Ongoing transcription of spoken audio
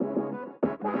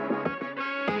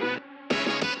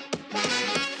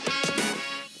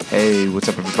Hey, what's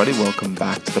up, everybody? Welcome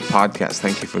back to the podcast.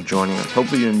 Thank you for joining us.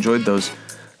 Hopefully you enjoyed those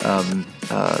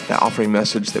that offering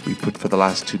message that we put for the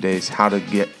last 2 days, how to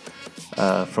get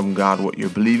from God what you're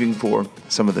believing for,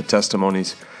 some of the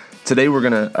testimonies. Today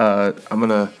I'm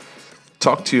gonna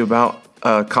talk to you about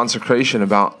consecration,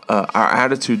 about our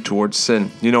attitude towards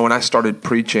sin. You know, when I started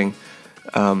preaching,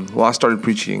 I started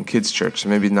preaching in kids' church, so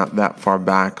maybe not that far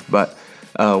back, but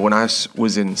when I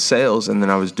was in sales and then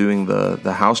I was doing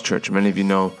the house church, many of you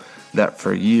know that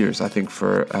for years, I think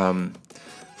from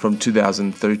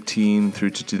 2013 through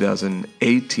to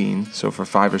 2018, so for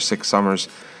 5 or 6 summers,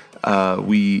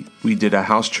 we did a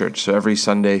house church. So every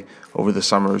Sunday over the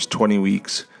summers, 20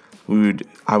 weeks,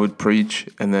 I would preach,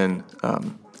 and then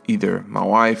either my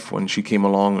wife, when she came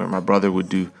along, or my brother would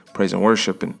do praise and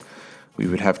worship, and we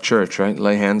would have church, right?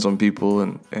 Lay hands on people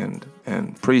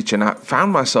and preach. And I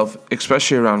found myself,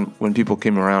 especially around when people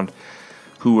came around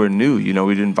who were new, you know,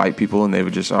 we'd invite people and they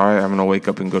would just, all right, I'm going to wake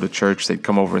up and go to church. They'd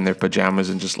come over in their pajamas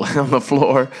and just lay on the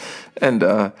floor. And,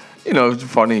 it's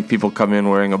funny. People come in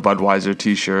wearing a Budweiser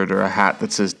t-shirt or a hat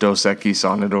that says Dos Equis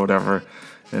on it or whatever.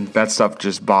 And that stuff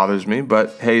just bothers me.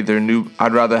 But hey, they're new.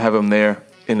 I'd rather have them there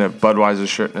in a Budweiser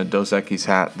shirt and a Dos Equis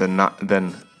hat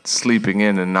than sleeping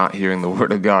in and not hearing the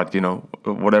word of God,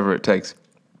 whatever it takes.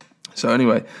 So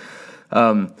anyway,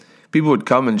 people would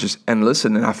come and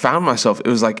listen, and I found myself, it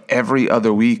was like every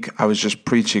other week I was just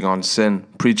preaching on sin,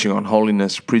 preaching on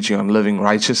holiness, preaching on living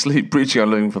righteously, preaching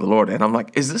on living for the Lord. And I'm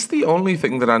like, is this the only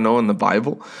thing that I know in the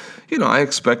Bible? I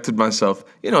expected myself,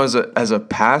 as a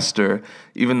pastor,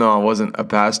 even though I wasn't a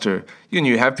pastor,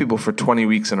 you have people for 20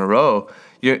 weeks in a row,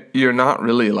 you're not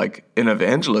really like an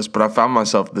evangelist, but I found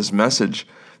myself this message.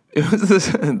 It was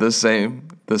the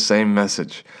same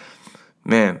message.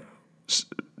 Man,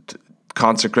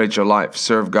 consecrate your life,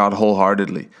 serve God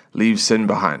wholeheartedly, leave sin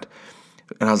behind.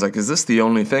 And I was like, is this the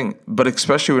only thing? But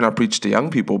especially when I preach to young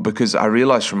people, because I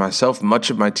realized for myself, much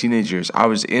of my teenage years, I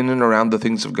was in and around the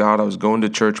things of God. I was going to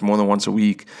church more than once a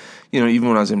week. Even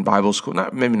when I was in Bible school,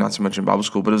 maybe not so much in Bible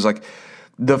school, but it was like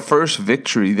the first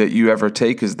victory that you ever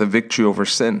take is the victory over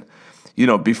sin.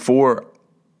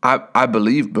 I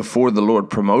believe before the Lord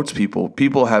promotes people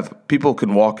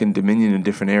can walk in dominion in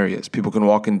different areas. People can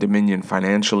walk in dominion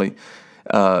financially.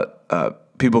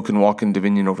 People can walk in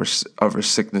dominion over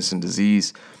sickness and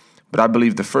disease. But I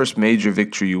believe the first major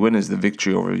victory you win is the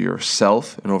victory over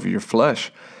yourself and over your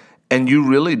flesh. And you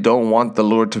really don't want the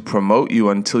Lord to promote you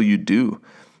until you do,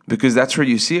 because that's where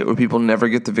you see it, where people never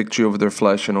get the victory over their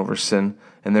flesh and over sin,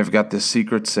 and they've got the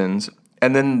secret sins,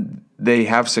 and then they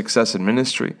have success in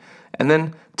ministry. And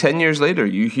then 10 years later,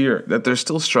 you hear that they're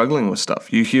still struggling with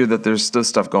stuff. You hear that there's still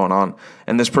stuff going on.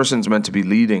 And this person's meant to be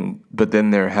leading, but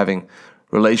then they're having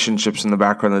relationships in the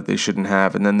background that they shouldn't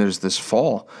have. And then there's this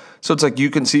fall. So it's like you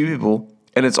can see people,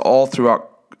 and it's all throughout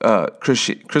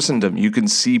Christendom. You can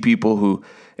see people who,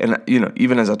 and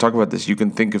even as I talk about this, you can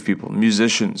think of people,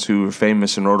 musicians who were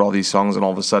famous and wrote all these songs, and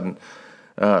all of a sudden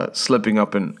slipping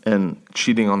up and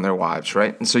cheating on their wives,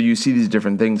 right? And so you see these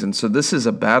different things. And so this is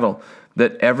a battle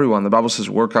that everyone, the Bible says,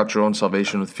 work out your own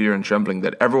salvation with fear and trembling,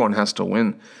 that everyone has to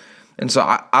win. And so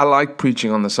I like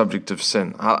preaching on the subject of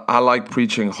sin. I like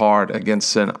preaching hard against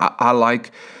sin. I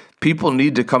like, people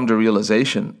need to come to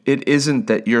realization. It isn't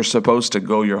that you're supposed to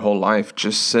go your whole life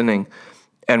just sinning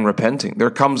and repenting.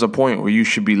 There comes a point where you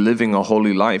should be living a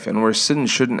holy life, and where sin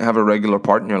shouldn't have a regular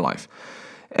part in your life.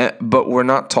 But we're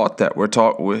not taught that. We're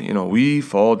taught, we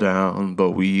fall down,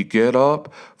 but we get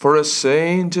up. For a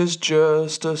saint is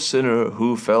just a sinner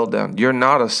who fell down. You're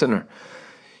not a sinner.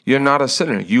 You're not a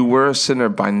sinner. You were a sinner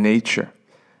by nature.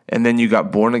 And then you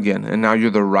got born again, and now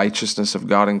you're the righteousness of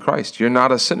God in Christ. You're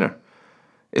not a sinner.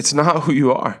 It's not who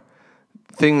you are.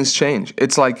 Things change.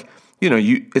 It's like,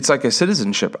 it's like a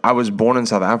citizenship. I was born in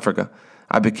South Africa.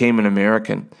 I became an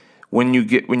American. When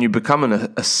you become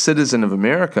a citizen of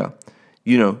America,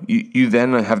 you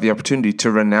then have the opportunity to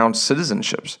renounce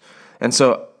citizenships. And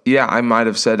so, I might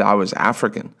have said I was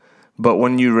African, but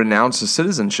when you renounce a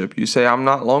citizenship, you say I'm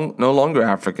no longer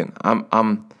African.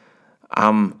 I'm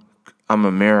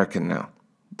American now.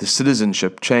 The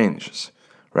citizenship changes,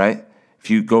 right?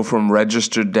 If you go from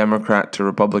registered Democrat to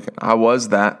Republican, I was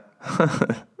that.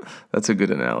 That's a good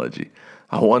analogy.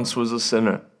 I once was a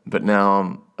sinner, but now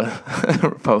I'm a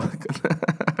Republican.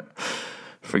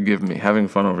 Forgive me, having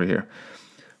fun over here.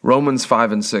 Romans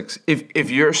 5 and 6. If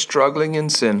you're struggling in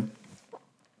sin,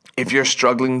 if you're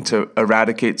struggling to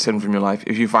eradicate sin from your life,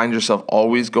 if you find yourself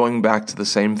always going back to the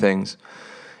same things,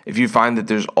 if you find that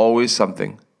there's always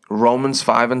something, Romans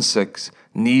 5 and 6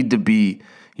 need to be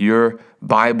your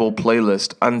Bible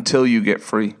playlist until you get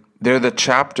free. They're the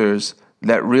chapters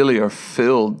that really are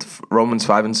filled, Romans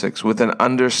 5 and 6, with an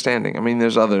understanding. I mean,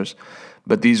 there's others,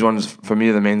 but these ones, for me,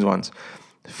 are the main ones.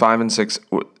 5 and 6,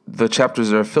 the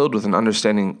chapters are filled with an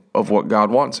understanding of what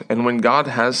God wants. And when God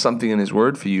has something in his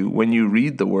word for you, when you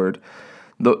read the word,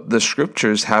 the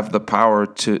scriptures have the power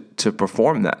to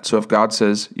perform that. So if God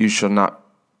says,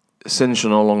 sin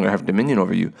shall no longer have dominion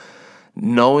over you,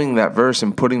 knowing that verse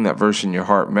and putting that verse in your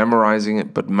heart, memorizing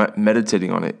it, but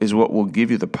meditating on it is what will give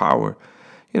you the power.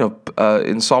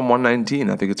 In Psalm 119,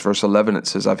 I think it's verse 11, it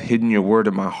says, I've hidden your word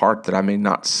in my heart that I may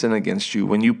not sin against you.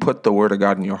 When you put the word of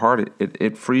God in your heart,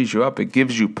 it frees you up. It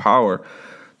gives you power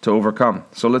to overcome.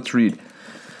 So let's read.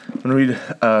 I'm going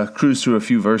to cruise through a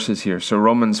few verses here. So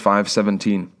Romans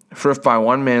 5:17. For if by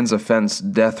one man's offense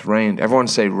death reigned. Everyone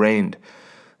say reigned.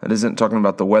 That isn't talking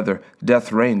about the weather.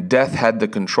 Death reigned. Death had the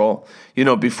control.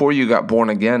 Before you got born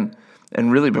again,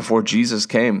 and really before Jesus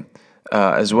came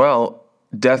as well,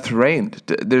 death reigned.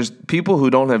 There's people who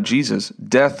don't have Jesus.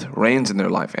 Death reigns in their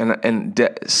life, and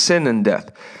sin and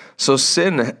death. So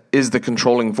sin is the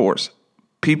controlling force.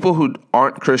 People who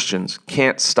aren't Christians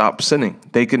can't stop sinning.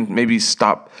 They can maybe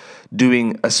stop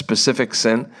doing a specific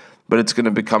sin, but it's going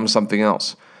to become something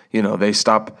else. They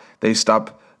stop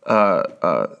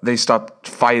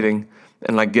fighting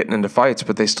and like getting into fights,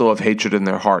 but they still have hatred in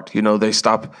their heart. They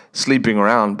stop sleeping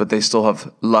around, but they still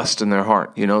have lust in their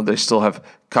heart. They still have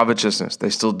covetousness. They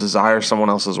still desire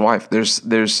someone else's wife.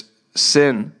 There's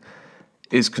sin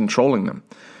is controlling them.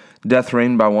 Death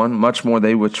reigned by one, much more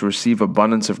they which receive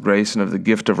abundance of grace and of the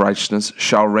gift of righteousness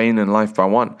shall reign in life by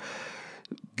one.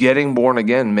 Getting born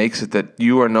again makes it that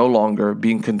you are no longer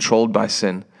being controlled by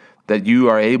sin, that you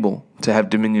are able to have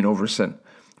dominion over sin.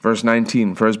 Verse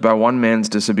 19, for as by one man's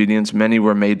disobedience many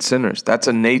were made sinners. That's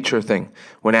a nature thing.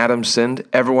 When Adam sinned,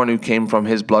 everyone who came from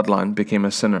his bloodline became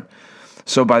a sinner.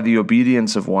 So by the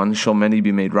obedience of one shall many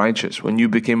be made righteous. When you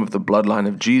became of the bloodline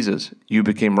of Jesus, you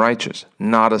became righteous,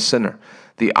 not a sinner.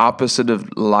 The opposite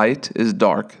of light is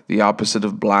dark. The opposite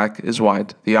of black is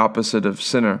white. The opposite of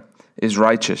sinner is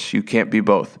righteous. You can't be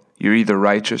both. You're either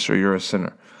righteous or you're a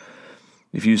sinner.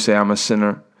 If you say I'm a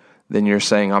sinner, then you're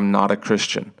saying I'm not a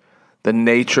Christian. The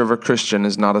nature of a Christian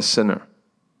is not a sinner.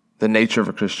 The nature of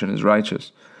a Christian is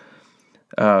righteous.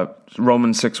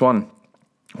 Romans 6:1.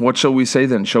 What shall we say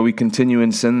then? Shall we continue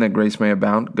in sin that grace may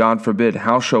abound? God forbid.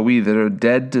 How shall we that are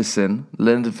dead to sin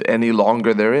live any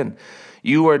longer therein?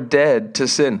 You are dead to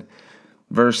sin.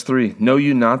 Verse 3, know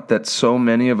you not that so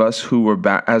many of us who were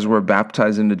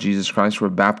baptized into Jesus Christ were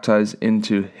baptized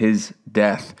into his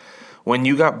death? When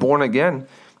you got born again,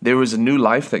 there was a new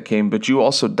life that came, but you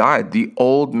also died. The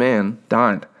old man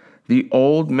died. The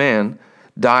old man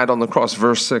died on the cross.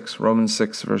 Verse 6, Romans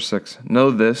 6, verse 6.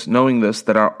 Knowing this,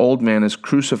 that our old man is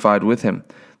crucified with him,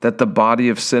 that the body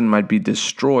of sin might be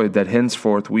destroyed, that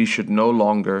henceforth we should no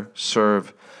longer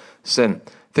serve sin.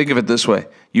 Think of it this way.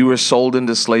 You were sold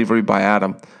into slavery by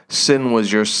Adam. Sin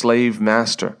was your slave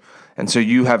master. And so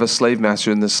you have a slave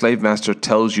master, and the slave master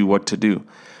tells you what to do.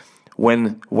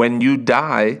 When you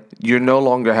die, you no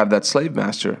longer have that slave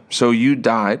master. So you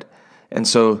died, and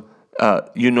so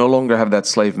you no longer have that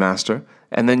slave master.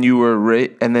 And then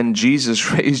and then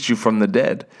Jesus raised you from the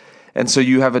dead. And so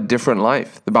you have a different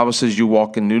life. The Bible says you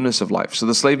walk in newness of life. So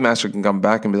the slave master can come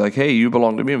back and be like, hey, you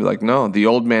belong to me. And be like, no, the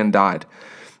old man died.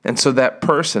 And so that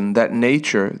person, that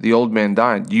nature, the old man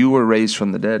died. You were raised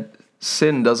from the dead.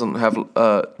 Sin doesn't have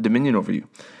dominion over you.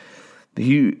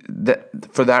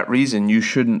 For that reason, you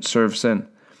shouldn't serve sin.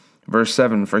 Verse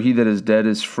 7, for he that is dead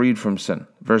is freed from sin.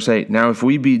 Verse 8, now if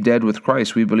we be dead with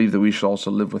Christ, we believe that we shall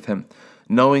also live with him.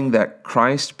 Knowing that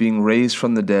Christ, being raised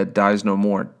from the dead, dies no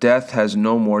more. Death has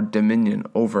no more dominion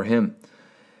over him.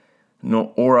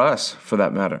 No, or us, for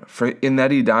that matter. For in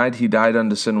that he died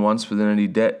unto sin once, but then he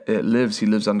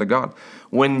lives unto God.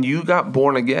 When you got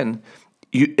born again,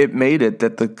 it made it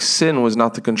that the sin was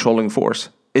not the controlling force.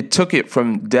 It took it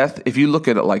from death. If you look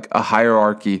at it like a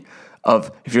hierarchy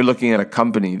of, if you're looking at a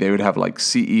company, they would have like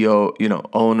CEO,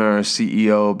 owner,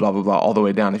 CEO, blah, blah, blah, all the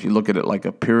way down. If you look at it like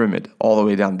a pyramid, all the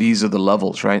way down, these are the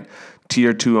levels, right?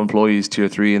 Tier 2 employees, Tier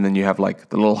 3, and then you have like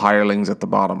the little hirelings at the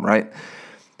bottom, right?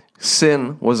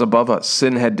 Sin was above us.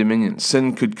 Sin had dominion.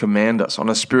 Sin could command us. On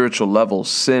a spiritual level,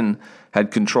 sin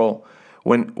had control.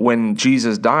 When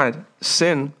Jesus died,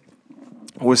 sin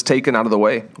was taken out of the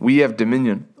way. We have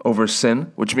dominion over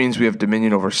sin, which means we have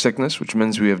dominion over sickness, which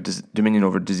means we have dominion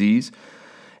over disease,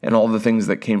 and all the things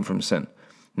that came from sin.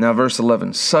 Now, verse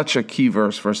 11, such a key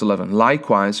verse, verse 11.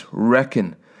 Likewise,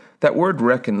 reckon. That word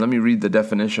reckon, let me read the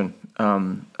definition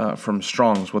from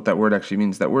Strong's, what that word actually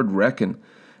means. That word reckon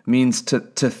means to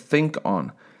think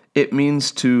on. It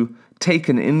means to take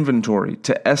an inventory,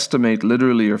 to estimate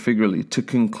literally or figuratively, to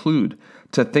conclude,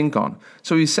 to think on.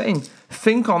 So he's saying,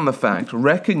 think on the fact,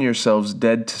 reckon yourselves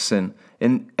dead to sin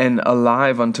and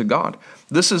alive unto God.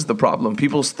 This is the problem.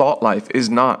 People's thought life is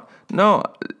not,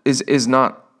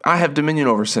 I have dominion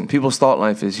over sin. People's thought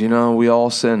life is, we all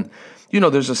sin.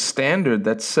 There's a standard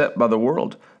that's set by the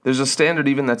world. There's a standard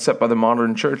even that's set by the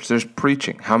modern church. There's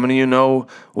preaching. How many of you know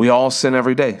we all sin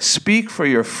every day? Speak for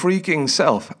your freaking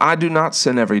self. I do not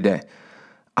sin every day.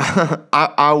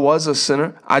 I was a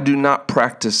sinner. I do not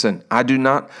practice sin. I do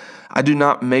not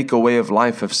make a way of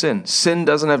life of sin. Sin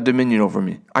doesn't have dominion over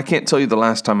me. I can't tell you the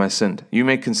last time I sinned. You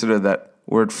may consider that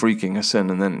word freaking a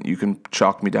sin, and then you can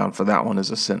chalk me down for that one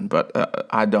as a sin, but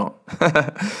I don't.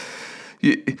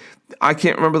 I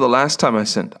can't remember the last time I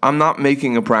sinned. I'm not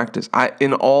making a practice.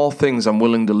 In all things, I'm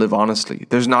willing to live honestly.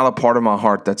 There's not a part of my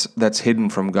heart that's hidden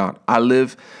from God. I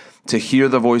live to hear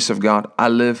the voice of God. I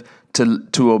live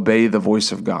to obey the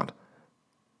voice of God.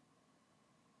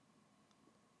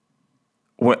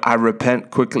 I repent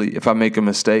quickly if I make a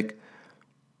mistake,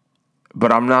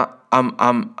 but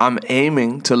I'm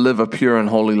aiming to live a pure and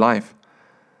holy life.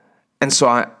 And so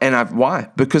why?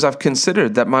 Because I've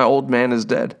considered that my old man is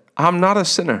dead. I'm not a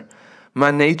sinner.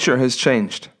 My nature has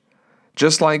changed.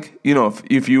 Just like,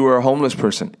 if you were a homeless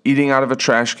person eating out of a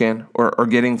trash can or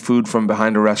getting food from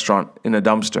behind a restaurant in a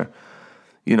dumpster,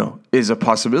 is a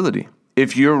possibility.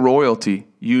 If you're royalty,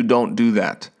 you don't do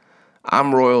that.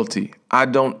 I'm royalty. I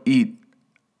don't eat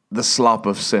the slop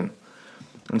of sin.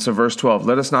 And so verse 12,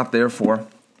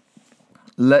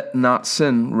 let not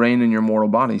sin reign in your mortal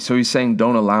body. So he's saying,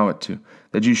 don't allow it to,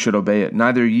 that you should obey it.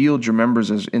 Neither yield your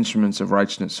members as instruments of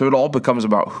righteousness. So it all becomes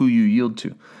about who you yield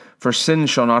to. For sin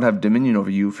shall not have dominion over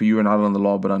you, for you are not under the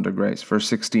law, but under grace. Verse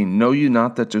 16, know you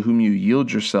not that to whom you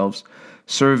yield yourselves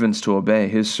servants to obey,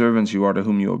 his servants you are to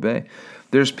whom you obey.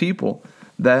 There's people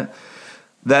that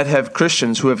have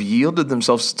Christians who have yielded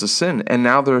themselves to sin, and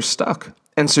now they're stuck.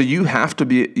 And so you have to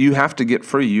get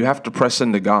free. You have to press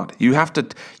into God. You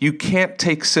can't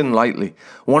take sin lightly.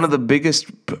 One of the biggest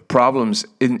problems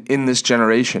in this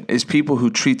generation is people who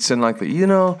treat sin lightly.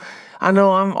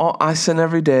 I sin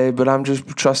every day, but I'm just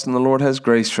trusting the Lord has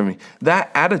grace for me.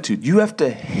 That attitude, you have to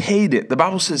hate it. The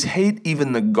Bible says, hate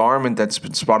even the garment that's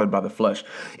been spotted by the flesh.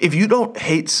 If you don't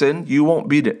hate sin, you won't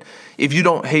beat it. If you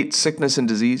don't hate sickness and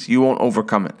disease, you won't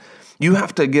overcome it. You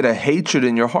have to get a hatred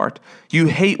in your heart. You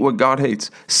hate what God hates.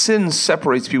 Sin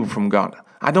separates people from God.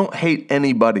 I don't hate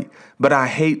anybody, but I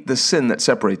hate the sin that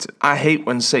separates it. I hate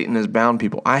when Satan has bound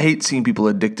people. I hate seeing people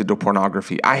addicted to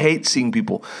pornography. I hate seeing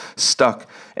people stuck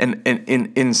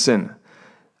in sin.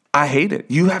 I hate it.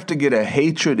 You have to get a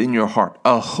hatred in your heart,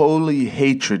 a holy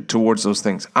hatred towards those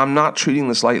things. I'm not treating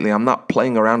this lightly. I'm not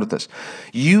playing around with this.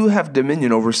 You have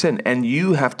dominion over sin, and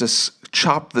you have to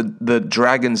chop the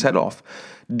dragon's head off.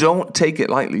 Don't take it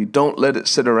lightly. Don't let it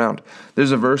sit around.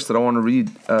 There's a verse that I want to read,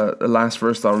 the last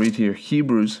verse that I'll read here,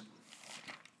 Hebrews,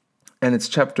 and it's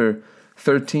chapter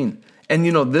 13. And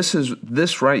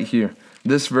this right here,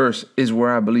 this verse is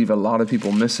where I believe a lot of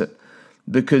people miss it.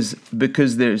 Because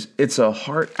it's a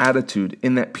heart attitude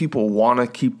in that people want to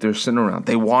keep their sin around.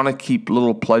 They want to keep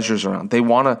little pleasures around. They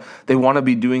want to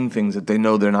be doing things that they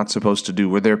know they're not supposed to do,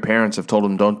 where their parents have told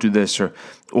them don't do this,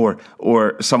 or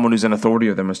someone who's in authority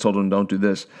of them has told them don't do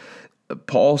this.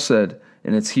 Paul said,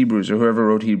 and it's Hebrews, or whoever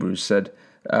wrote Hebrews said,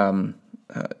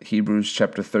 Hebrews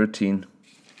chapter 13,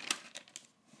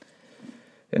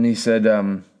 and he said,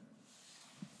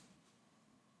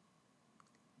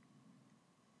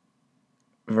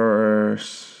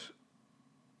 verse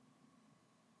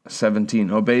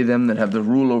 17, obey them that have the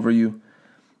rule over you.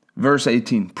 Verse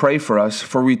 18, pray for us,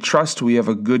 for we trust we have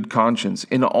a good conscience,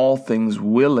 in all things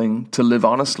willing to live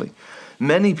honestly.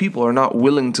 Many people are not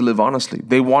willing to live honestly.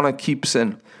 They want to keep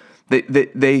sin. If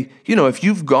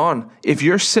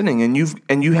you're sinning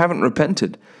and you haven't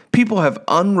repented, people have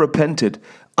unrepented,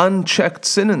 unchecked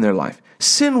sin in their life.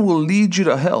 Sin will lead you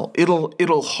to hell.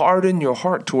 It'll harden your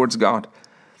heart towards God.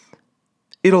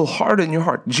 It'll harden your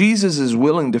heart. Jesus is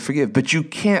willing to forgive, but you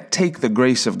can't take the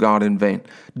grace of God in vain.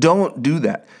 Don't do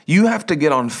that. You have to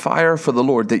get on fire for the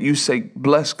Lord, that you say,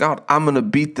 bless God, I'm going to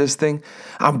beat this thing.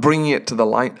 I'm bringing it to the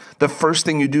light. The first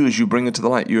thing you do is you bring it to the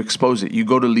light. You expose it. You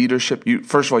go to leadership.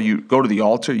 First of all, you go to the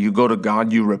altar. You go to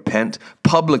God. You repent.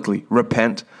 Publicly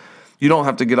repent. You don't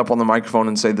have to get up on the microphone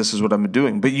and say, this is what I'm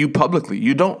doing. But you publicly,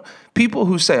 people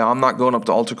who say, I'm not going up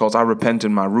to altar calls, I repent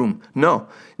in my room. No,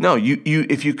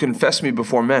 if you confess me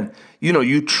before men,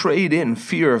 You trade in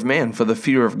fear of man for the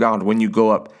fear of God when you go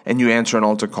up and you answer an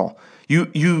altar call.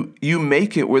 You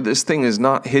make it where this thing is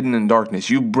not hidden in darkness.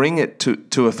 You bring it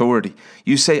to authority.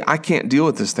 You say, I can't deal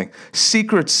with this thing.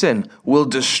 Secret sin will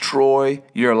destroy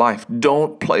your life.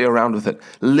 Don't play around with it.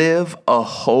 Live a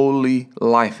holy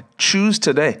life. Choose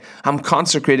today. I'm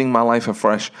consecrating my life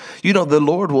afresh. The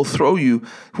Lord will throw you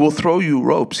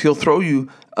ropes. He'll throw you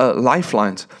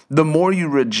lifelines. The more you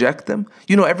reject them,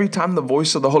 every time the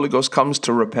voice of the Holy Ghost comes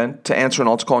to repent, to answer an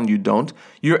altar call, and you don't,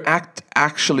 you're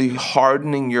actually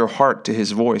hardening your heart to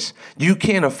his voice. You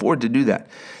can't afford to do that.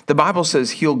 The Bible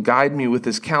says he'll guide me with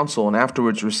his counsel and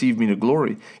afterwards receive me to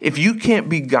glory. If you can't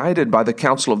be guided by the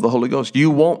counsel of the Holy Ghost, you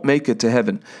won't make it to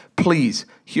heaven. Please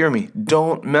hear me.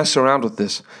 Don't mess around with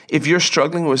this. If you're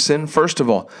struggling with sin, first of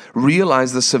all,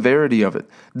 realize the severity of it.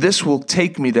 This will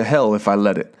take me to hell if I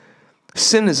let it.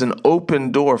 Sin is an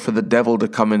open door for the devil to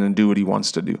come in and do what he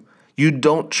wants to do. You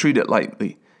don't treat it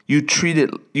lightly. You treat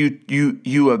it,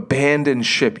 you abandon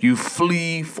ship. You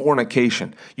flee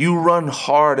fornication. You run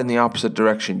hard in the opposite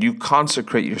direction. You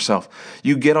consecrate yourself.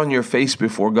 You get on your face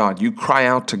before God. You cry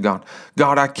out to God.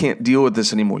 God, I can't deal with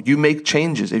this anymore. You make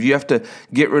changes. If you have to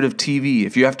get rid of TV,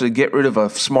 if you have to get rid of a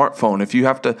smartphone, if you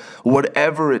have to,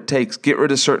 whatever it takes, get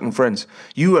rid of certain friends.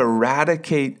 You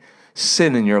eradicate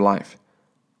sin in your life.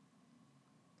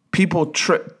 People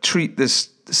treat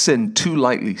this sin too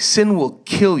lightly. Sin will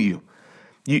kill you.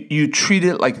 You treat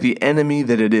it like the enemy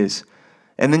that it is.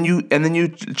 And then you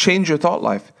change your thought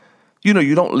life.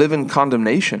 You don't live in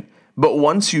condemnation. But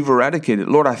once you've eradicated,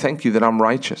 Lord, I thank you that I'm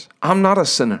righteous. I'm not a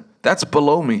sinner. That's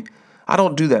below me. I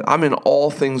don't do that. I'm in all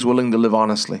things willing to live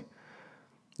honestly.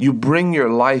 You bring your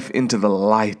life into the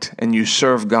light and you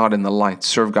serve God in the light.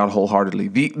 Serve God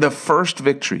wholeheartedly. The first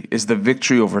victory is the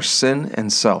victory over sin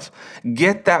and self.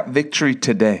 Get that victory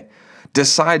today.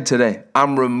 Decide today,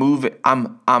 I'm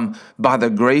by the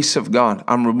grace of God,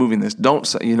 I'm removing this. Don't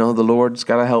say, the Lord's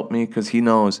got to help me because he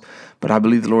knows, but I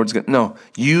believe the Lord's going to. No,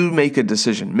 you make a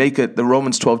decision. The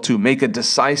Romans 12:2, make a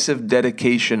decisive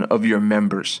dedication of your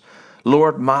members.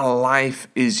 Lord, my life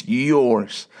is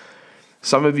yours.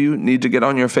 Some of you need to get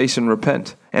on your face and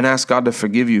repent and ask God to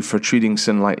forgive you for treating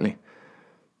sin lightly.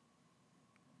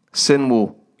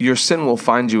 Your sin will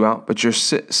find you out, but your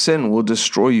sin will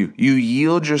destroy you. You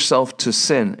yield yourself to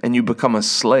sin and you become a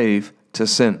slave to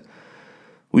sin.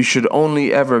 We should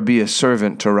only ever be a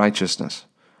servant to righteousness.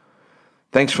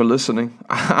 Thanks for listening.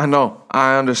 I know,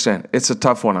 I understand. It's a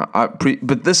tough one.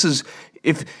 But this is,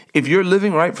 if you're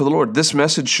living right for the Lord, this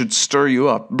message should stir you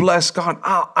up. Bless God.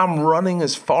 I'm running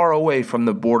as far away from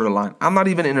the borderline. I'm not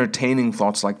even entertaining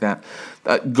thoughts like that.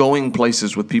 Going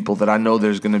places with people that I know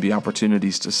there's going to be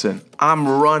opportunities to sin. I'm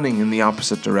running in the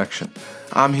opposite direction.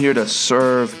 I'm here to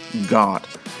serve God,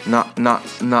 not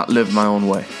live my own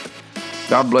way.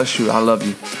 God bless you. I love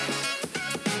you.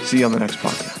 See you on the next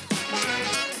podcast.